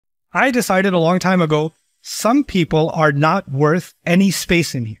I decided a long time ago, some people are not worth any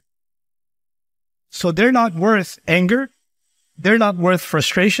space in you. So they're not worth anger. They're not worth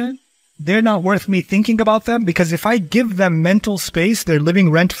frustration. They're not worth me thinking about them, because if I give them mental space, they're living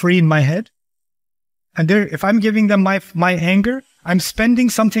rent-free in my head. And if I'm giving them my anger, I'm spending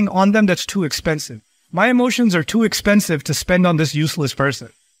something on them that's too expensive. My emotions are too expensive to spend on this useless person.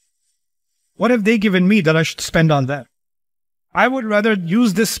 What have they given me that I should spend on them? I would rather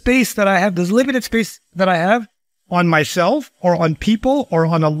use this space that I have, this limited space that I have, on myself or on people or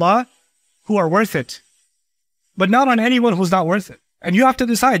on Allah who are worth it, but not on anyone who's not worth it. And you have to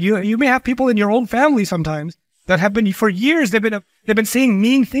decide. You may have people in your own family sometimes that have been, for years, they've been saying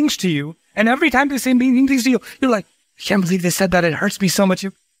mean things to you. And every time they say mean things to you, you're like, I can't believe they said that. It hurts me so much.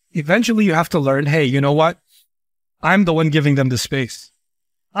 Eventually you have to learn, hey, you know what? I'm the one giving them the space.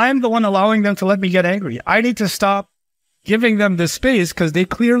 I'm the one allowing them to let me get angry. I need to stop giving them this space because they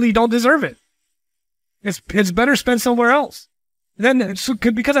clearly don't deserve it. It's better spent somewhere else.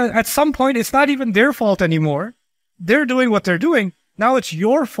 Because at some point, it's not even their fault anymore. They're doing what they're doing. Now it's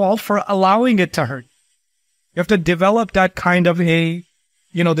your fault for allowing it to hurt. You have to develop that kind of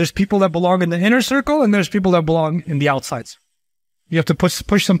there's people that belong in the inner circle and there's people that belong in the outside. You have to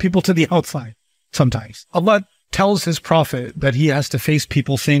push some people to the outside sometimes. Allah tells his prophet that he has to face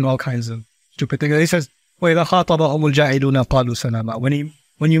people saying all kinds of stupid things. He says, when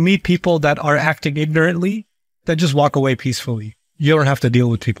you meet people that are acting ignorantly, then just walk away peacefully. You don't have to deal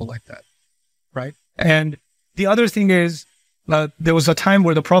with people like that, right? And the other thing is, there was a time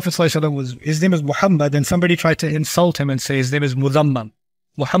where the Prophet ﷺ his name is Muhammad, and somebody tried to insult him and say his name is Muzammam.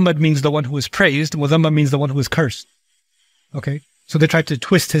 Muhammad means the one who is praised. Muzammam means the one who is cursed. Okay? So they tried to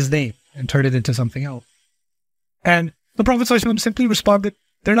twist his name and turn it into something else. And the Prophet ﷺ simply responded,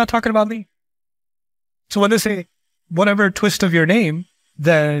 they're not talking about me. So when they say whatever twist of your name,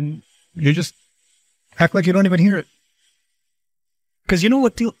 then you just act like you don't even hear it. Because you know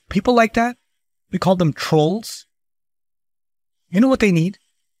what, people like that, we call them trolls. You know what they need?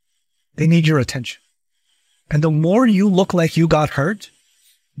 They need your attention. And the more you look like you got hurt,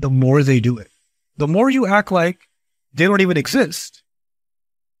 the more they do it. The more you act like they don't even exist,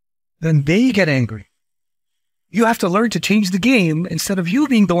 then they get angry. You have to learn to change the game. Instead of you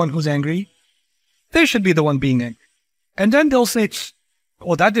being the one who's angry, they should be the one being angry. And then they'll say,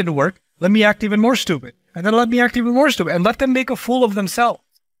 oh, that didn't work. Let me act even more stupid. And then let me act even more stupid. And let them make a fool of themselves.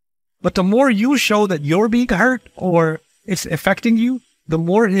 But the more you show that you're being hurt or it's affecting you, the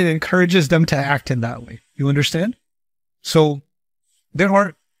more it encourages them to act in that way. You understand? So there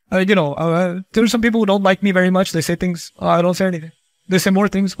are, there are some people who don't like me very much. They say things, oh, I don't say anything. They say more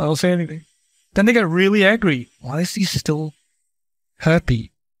things, I don't say anything. Then they get really angry. Why is he still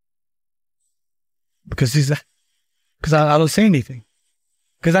happy? Because I don't say anything.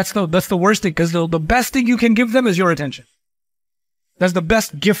 Because that's the worst thing. Because the best thing you can give them is your attention. That's the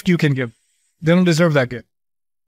best gift you can give. They don't deserve that gift.